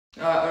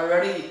Are you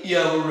ready?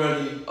 Yeah, we're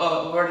ready.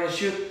 We're ready to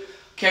shoot.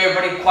 Okay,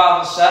 everybody, quiet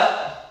on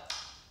set.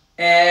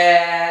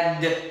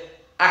 And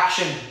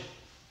action.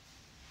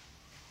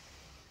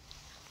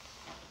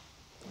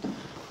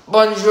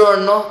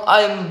 Buongiorno,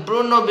 I'm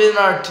Bruno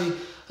Benarti,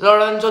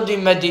 Lorenzo Di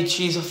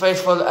Medici's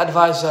faithful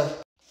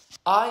advisor.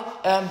 I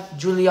am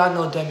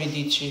Giuliano De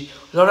Medici,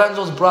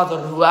 Lorenzo's brother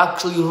who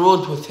actually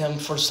ruled with him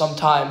for some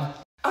time.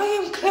 I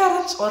am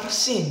Clarence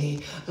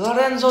Orsini,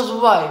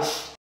 Lorenzo's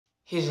wife.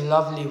 His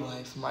lovely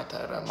wife, might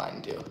I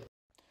remind you.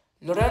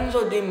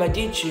 Lorenzo Di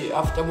Medici,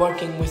 after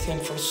working with him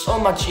for so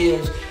much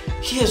years,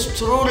 he is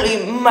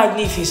truly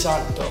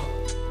magnificento.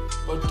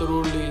 But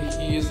truly,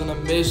 he is an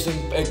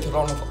amazing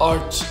patron of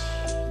arts,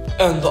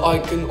 and I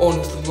can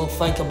honestly not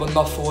thank him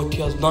enough for what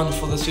he has done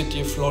for the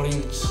city of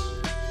Florence.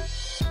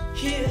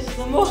 He is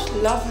the most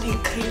lovely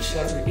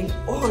creature in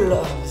all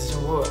of the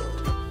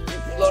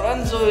world.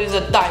 Lorenzo is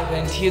a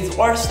tyrant. He is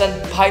worse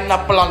than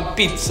pineapple on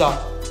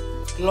pizza.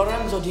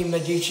 Lorenzo Di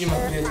Medici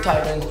might be a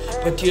tyrant,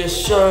 but he is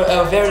sure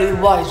a very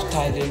wise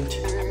tyrant.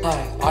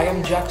 Hi, I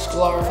am Jack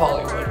Sklar of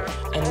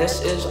Hollywood, and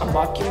this is a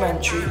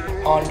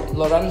mockumentary on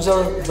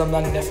Lorenzo the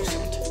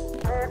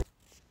Magnificent.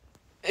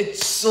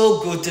 It's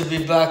so good to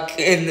be back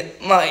in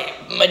my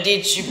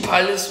Medici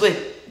Palace. Wait,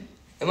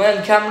 am I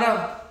on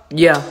camera?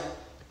 Yeah.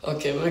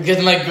 Okay, we'll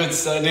get my good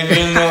side,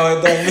 even though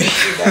I don't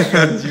think I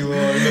got you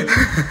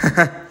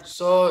on.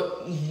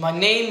 So, my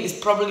name is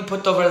probably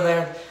put over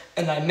there,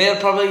 and I may have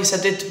probably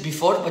said it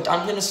before, but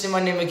I'm gonna say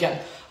my name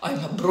again.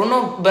 I'm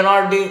Bruno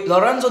Bernardi,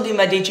 Lorenzo Di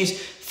Medici's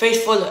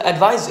faithful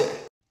advisor.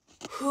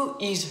 Who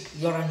is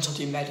Lorenzo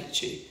Di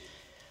Medici?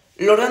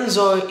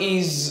 Lorenzo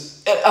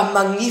is a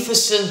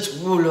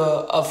magnificent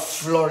ruler of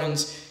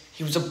Florence.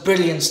 He was a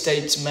brilliant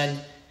statesman,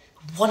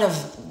 one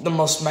of the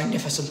most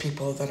magnificent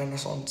people of the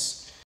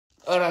Renaissance.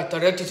 Alright,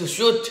 ready to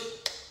shoot?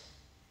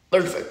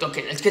 Perfect,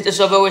 okay, let's get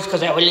this over with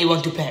because I really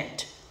want to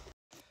paint.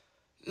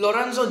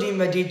 Lorenzo Di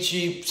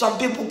Medici, some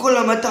people call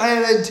him a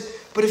tyrant,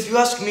 but if you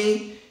ask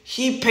me,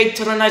 he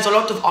patronized a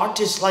lot of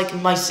artists like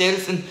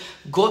myself and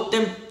got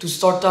them to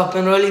start up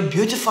and really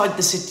beautified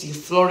the city of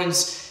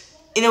Florence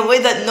in a way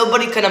that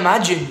nobody can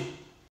imagine.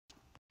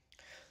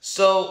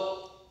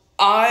 So,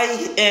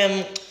 I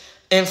am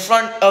in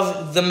front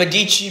of the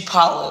Medici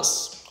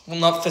Palace. Well,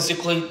 not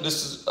physically,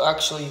 this is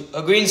actually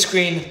a green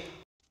screen.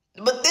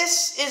 But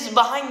this is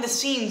behind the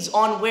scenes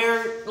on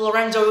where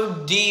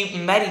Lorenzo Di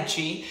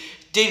Medici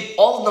did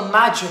all the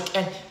magic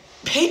and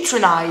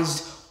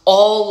patronized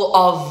all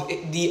of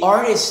the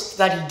artists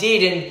that he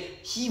did, and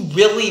he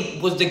really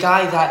was the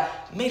guy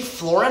that made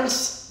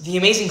Florence the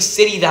amazing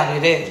city that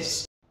it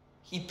is.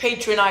 He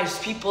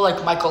patronized people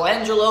like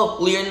Michelangelo,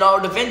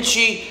 Leonardo da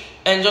Vinci,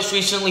 and just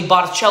recently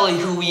Botticelli,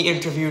 who we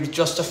interviewed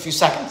just a few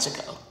seconds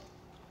ago.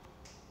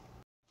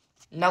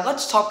 Now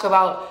let's talk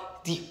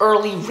about the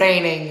early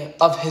reigning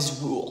of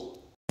his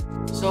rule.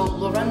 So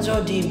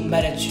Lorenzo Di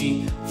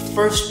Medici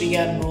first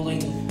began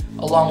ruling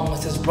along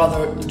with his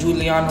brother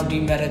Giuliano Di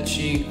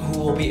Medci,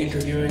 who we'll be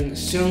interviewing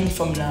soon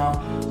from now,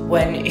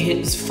 when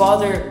his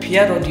father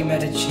Piero Di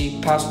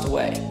Medici passed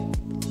away.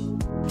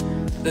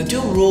 The two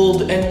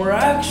ruled and were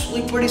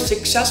actually pretty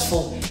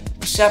successful,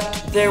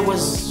 except there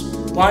was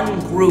one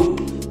group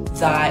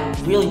that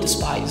really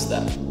despised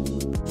them.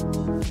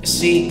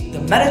 See, the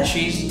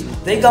Medicis,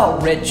 they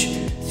got rich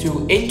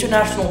through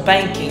international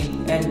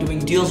banking and doing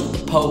deals with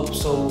the Pope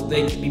so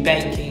they could be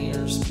banking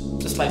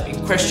despite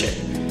being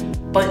Christian.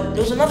 But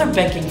there was another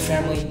banking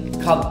family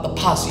called the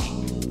Pazzi.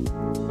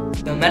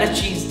 The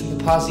Medicis and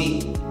the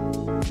Pazzi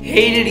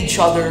hated each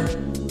other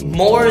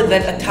more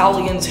than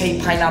Italians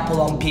hate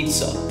pineapple on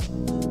pizza.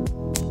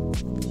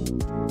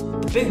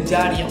 The Big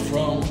Daddy of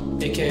Rome,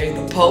 aka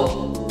the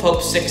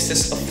Pope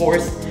Sixtus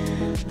IV,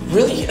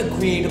 really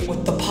agreed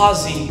with the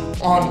Pazzi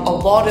on a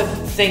lot of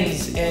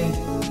things, and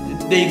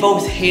they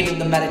both hated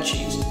the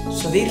Medicis,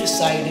 so they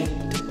decided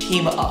to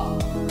team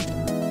up.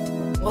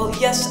 Well,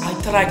 yes, I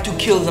tried to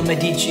kill the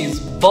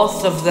Medicis,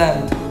 both of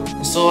them.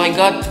 So I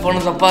got one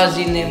of the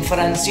Pazzi named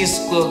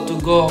Francisco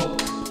to go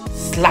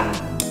slap.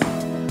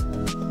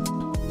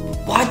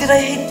 Why did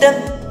I hate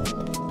them?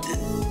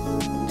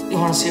 You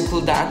wanna see a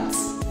cool dance?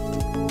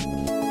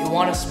 You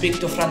wanna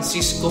speak to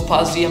Francisco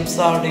Pazzi? I'm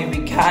sorry,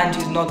 we can't.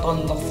 He's not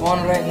on the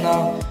phone right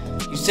now.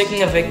 He's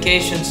taking a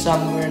vacation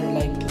somewhere in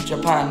like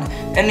Japan.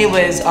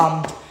 Anyways,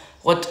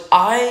 what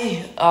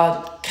I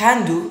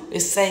can do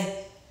is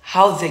say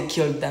how they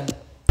killed them.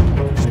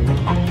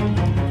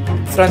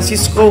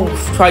 Francisco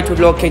tried to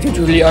locate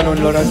Giuliano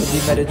and Lorenzo Di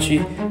Medici.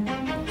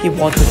 He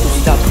wanted to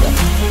stop them.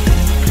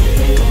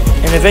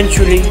 And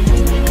eventually,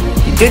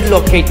 he did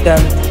locate them,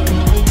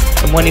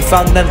 and when he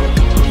found them,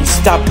 he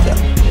stopped them.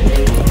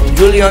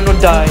 Giuliano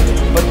died,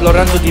 but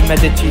Lorenzo Di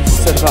Medici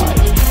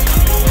survived.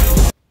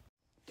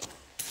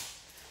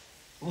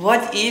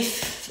 What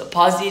if the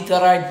Pazzi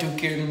tried to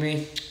kill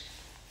me?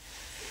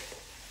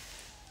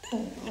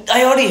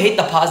 I already hate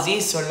the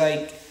Pazzi, so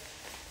like,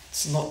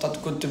 it's not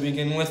that good to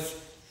begin with.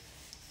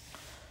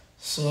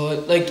 So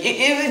like,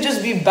 it would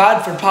just be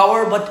bad for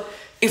power, but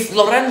If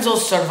Lorenzo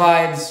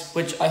survives,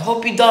 which I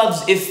hope he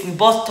does, if we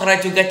both try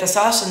to get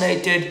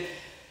assassinated,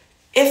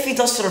 if he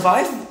does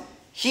survive,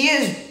 he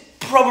is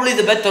probably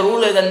the better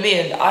ruler than me,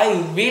 and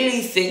I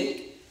really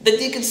think that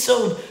he can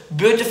so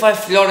beautify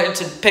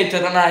Florence and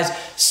patronize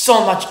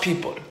so much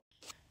people.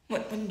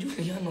 When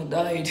Giuliano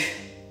died,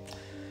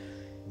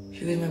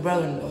 he was my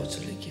brother-in-law,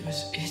 so like it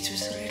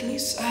was really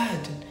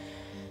sad,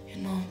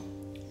 and,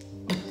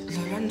 but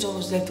Lorenzo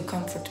was there to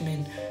comfort me.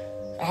 And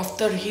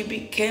after he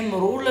became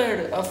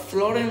ruler of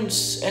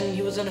Florence, and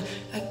he was a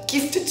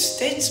gifted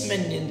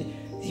statesman, and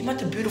the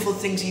amount of beautiful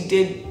things he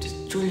did,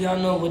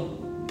 Giuliano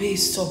would be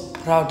so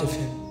proud of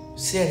him.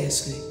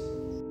 Seriously.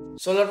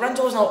 So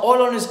Lorenzo was now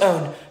all on his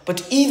own,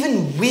 but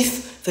even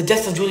with the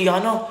death of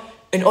Giuliano,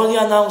 and all he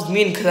announced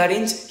me and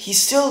Clarence, he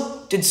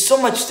still did so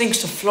much things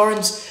to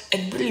Florence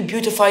and really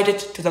beautified it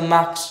to the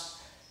max.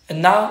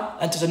 And now,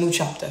 enter the new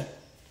chapter.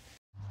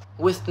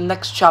 With the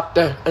next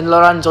chapter in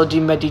Lorenzo Di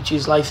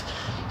Medici's life,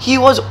 he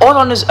was all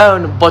on his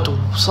own, but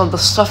some of the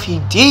stuff he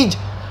did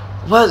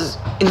was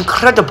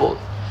incredible.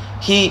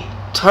 He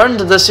turned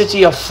the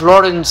city of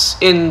Florence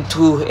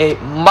into a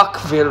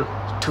muckville,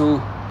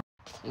 to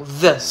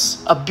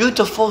a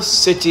beautiful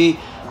city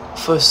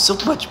for so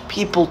much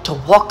people to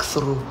walk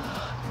through.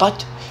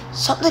 But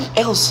something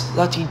else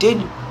that he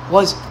did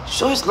was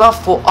show his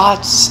love for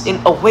arts in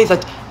a way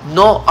that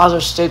no other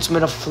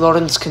statesman of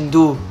Florence can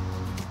do.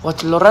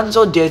 What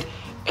Lorenzo did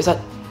is that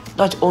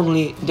not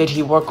only did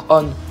he work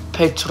on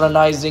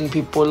patronizing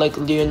people like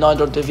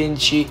Leonardo da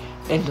Vinci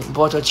and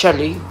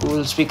Botticelli, who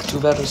we'll speak to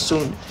very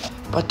soon,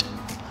 but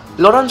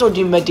Lorenzo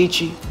Di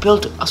Medici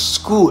built a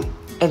school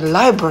and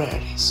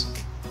libraries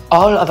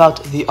all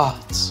about the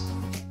arts.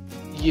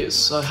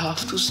 Yes, I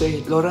have to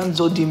say,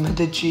 Lorenzo Di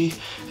Medci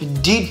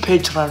did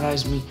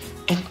patronize me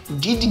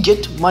and did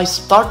get my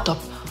startup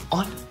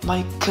on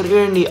my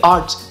career in the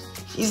arts.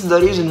 He's the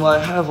reason why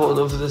I have all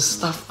of this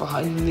stuff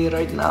behind me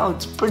right now.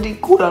 It's pretty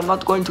cool, I'm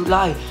not going to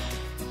lie.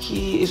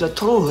 He is a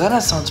true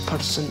Renaissance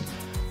person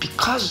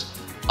because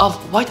of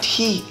what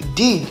he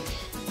did.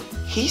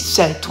 He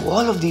said to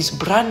all of these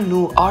brand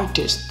new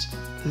artists,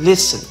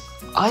 listen,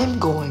 I am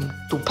going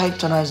to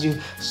patronize you,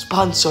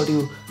 sponsor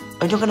you,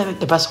 and you're gonna make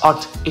the best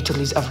art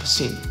Italy's ever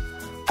seen.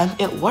 And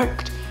it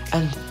worked.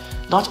 And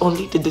not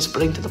only did this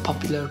bring to the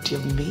popularity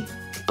of me,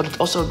 but it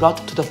also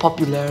brought to the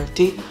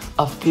popularity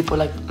of people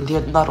like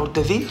Leonardo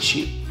da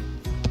Vinci.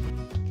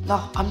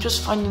 Now, I'm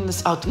just finding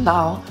this out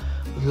now.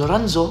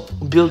 Lorenzo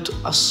built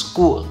a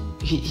school.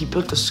 He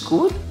built a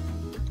school?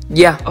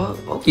 Yeah,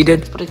 okay, he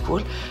did. That's pretty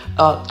cool.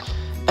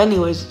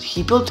 Anyways,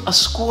 he built a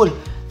school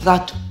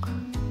that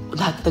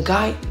the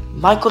guy,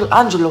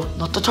 Michelangelo,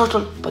 not the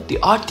turtle, but the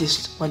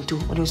artist, went to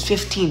when he was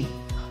 15.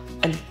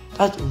 And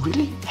that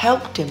really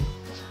helped him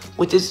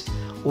with his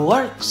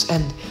works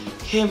and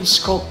him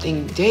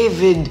sculpting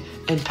David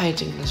and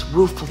painting this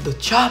roof of the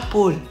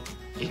chapel.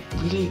 It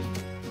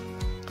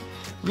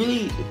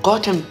really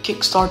got him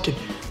kick-started.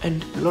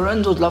 And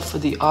Lorenzo's love for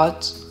the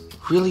arts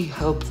really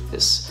helped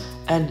this.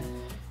 And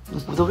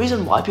the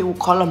reason why people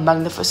call him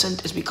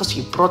magnificent is because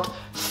he brought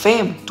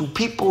fame to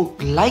people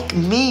like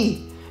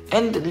me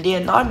and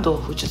Leonardo,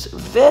 which is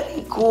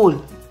very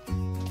cool.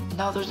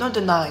 Now, there's no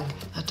denying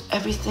that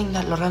everything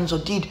that Lorenzo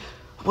did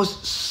was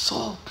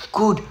so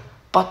good,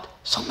 but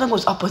something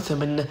was up with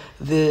him in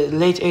the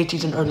late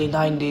 80s and early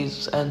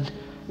 90s, and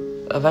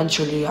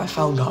eventually I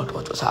found out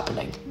what was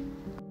happening.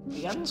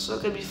 The answer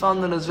can be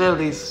found in his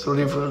very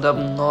cerebral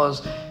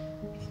nose.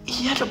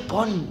 He had a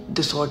bone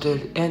disorder,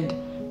 and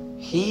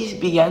he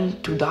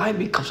began to die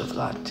because of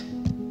that.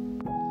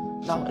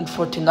 Now, in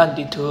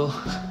 1492,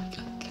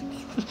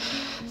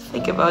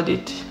 think about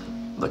it,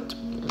 but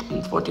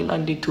in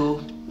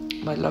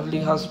 1492, my lovely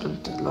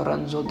husband,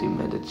 Lorenzo Di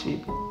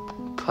Medci,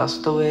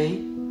 passed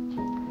away.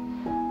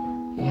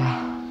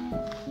 Yeah,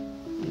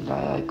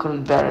 I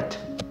couldn't bear it.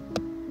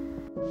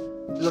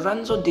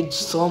 Lorenzo did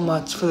so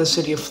much for the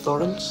city of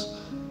Florence,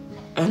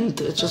 and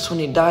just when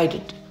he died,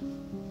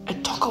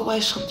 it took away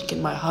something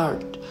in my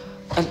heart,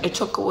 and it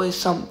took away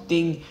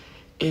something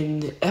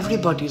in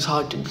everybody's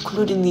heart,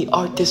 including the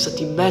artists that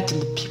he met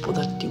and the people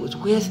that he was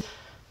with,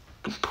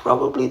 and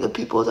probably the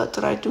people that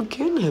tried to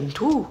kill him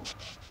too.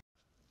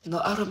 Now,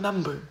 I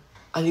remember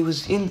I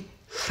was in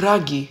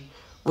Craggy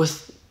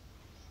with...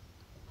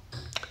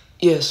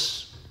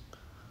 Yes.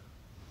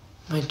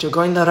 Wait, you're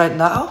going there right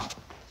now?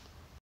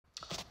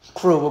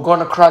 Crew, we're going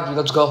to Craggy,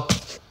 let's go.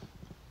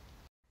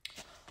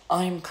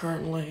 I'm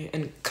currently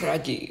in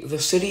Craggy, the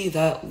city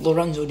that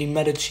Lorenzo Di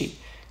Medci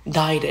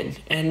died in.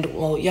 And,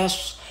 well,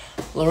 yes,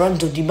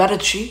 Lorenzo Di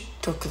Medci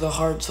took the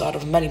hearts out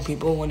of many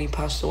people when he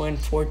passed away in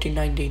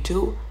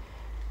 1492.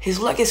 His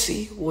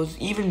legacy was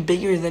even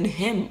bigger than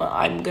him,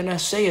 I'm gonna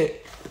say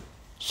it.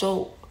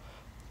 So,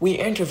 we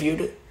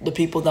interviewed the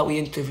people that we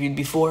interviewed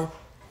before.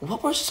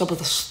 What were some of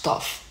the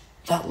stuff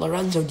that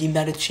Lorenzo Di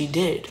Medci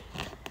did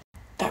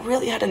that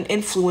really had an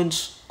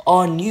influence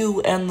on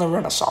you and the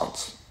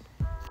Renaissance?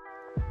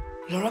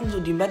 Lorenzo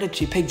Di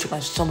Medci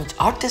patronized so much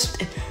artists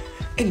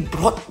and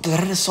brought the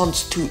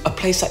Renaissance to a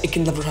place that it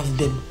can never have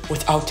been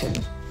without him.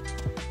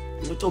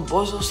 little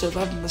bozo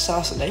survived an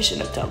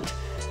assassination attempt.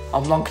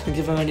 I'm not gonna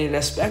give him any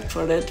respect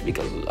for it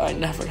because I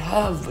never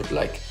have, but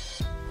like,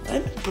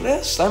 I'm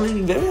impressed.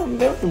 I'm very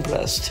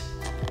impressed.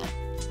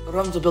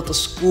 Lorenzo built a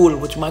school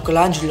which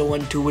Michelangelo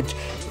went to, which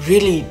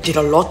really did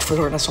a lot for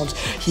the Renaissance.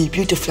 He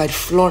beautified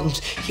Florence.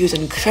 He was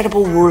an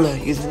incredible ruler.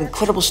 He was an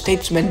incredible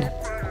statesman.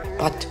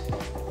 But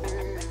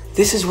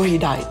this is where he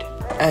died,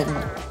 and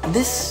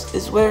this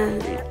is where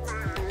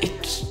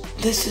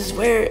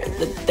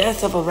the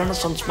death of a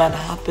Renaissance man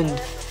happened.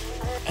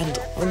 And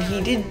when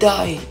he did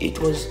die, it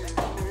was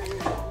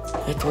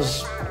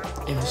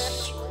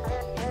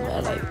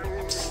man, like,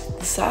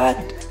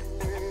 sad.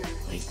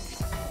 Like,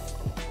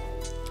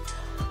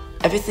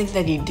 everything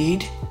that he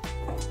did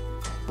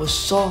was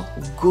so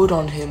good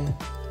on him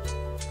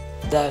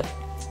that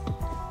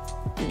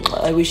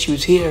I wish he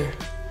was here.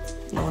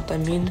 You know what I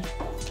mean?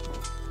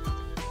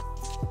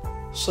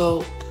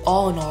 So,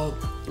 all in all,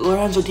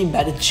 Lorenzo Di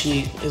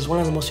Medci is one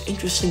of the most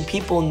interesting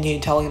people in the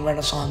Italian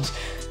Renaissance,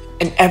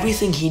 and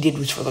everything he did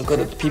was for the good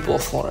of the people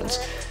of Florence.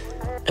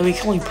 And we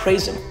can only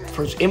praise him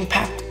for his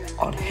impact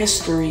on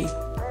history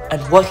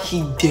and what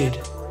he did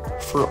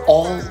for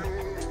all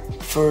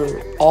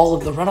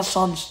of the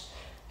Renaissance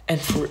and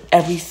for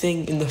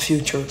everything in the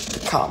future to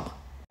come.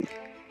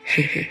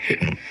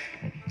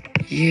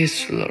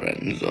 Yes,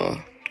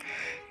 Lorenzo.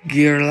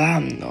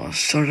 Girolamo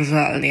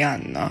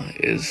Sorvegliano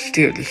is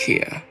still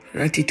here,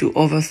 ready to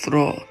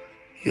overthrow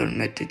your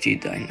Medici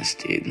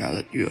dynasty now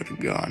that you're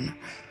gone.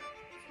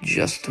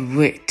 Just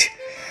wait.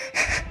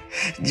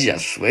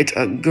 Just wait.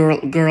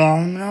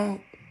 Girolamo?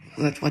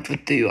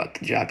 What do you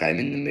want, Jack? I'm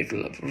in the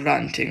middle of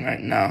ranting right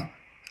now.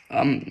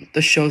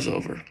 The show's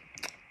over.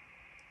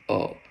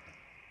 Oh,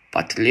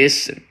 but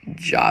listen,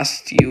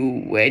 just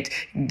you wait.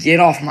 Get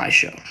off my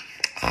show.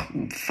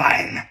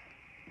 Fine.